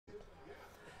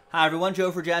Hi everyone,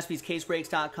 Joe for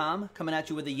JaspysCaseBreaks.com coming at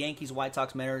you with the Yankees White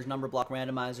Sox Mariners number block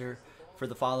randomizer for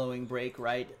the following break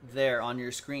right there on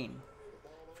your screen.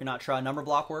 If you're not sure how number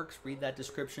block works, read that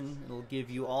description. It'll give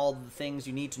you all the things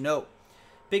you need to know.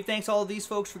 Big thanks to all of these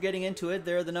folks for getting into it.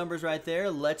 There are the numbers right there.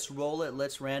 Let's roll it.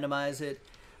 Let's randomize it.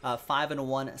 5 and a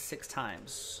 1, 6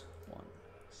 times. 1,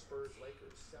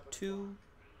 2,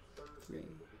 3,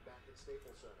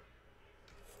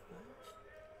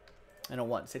 and a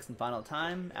 1. 6th and final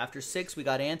time. After 6, we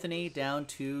got Anthony down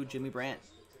to Jimmy Brandt.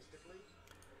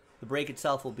 The break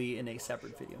itself will be in a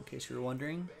separate video, in case you were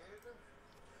wondering.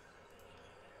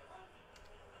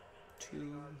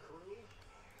 2,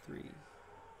 3,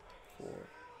 4,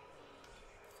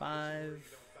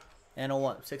 5, and a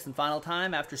 1. 6th and final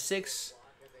time. After 6,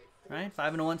 right?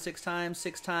 5 and a 1, 6 times.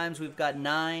 6 times, we've got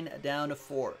 9 down to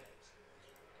 4.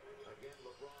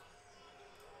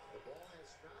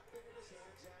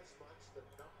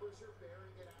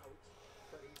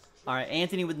 All right,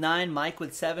 Anthony with 9, Mike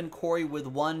with 7, Corey with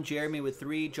 1, Jeremy with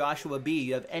 3, Joshua B.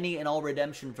 You have any and all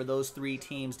redemption for those 3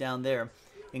 teams down there,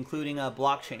 including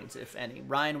blockchains, if any.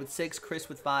 Ryan with 6, Chris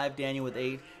with 5, Daniel with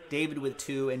 8, David with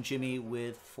 2, and Jimmy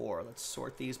with 4. Let's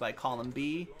sort these by column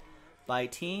B, by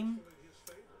team.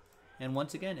 And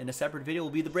once again, in a separate video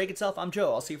will be the break itself. I'm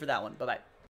Joe. I'll see you for that one. Bye-bye.